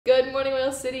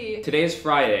City. Today is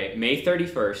Friday, May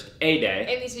 31st, A-Day.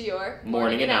 And these are your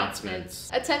Morning announcements.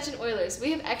 Attention Oilers,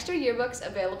 we have extra yearbooks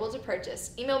available to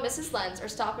purchase. Email Mrs. Lenz or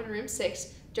stop in room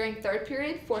 6 during 3rd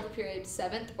period, 4th period,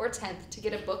 7th, or 10th to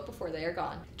get a book before they are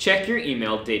gone. Check your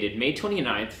email dated May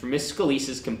 29th for Miss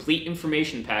Scalise's complete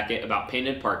information packet about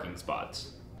painted parking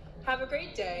spots. Have a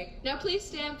great day. Now please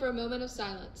stand for a moment of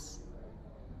silence.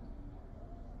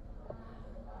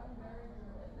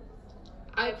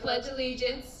 I pledge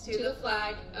allegiance to the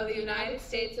flag of the United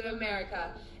States of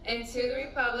America and to the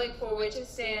republic for which it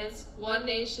stands, one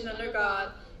nation under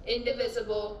God,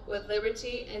 indivisible, with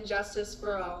liberty and justice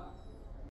for all.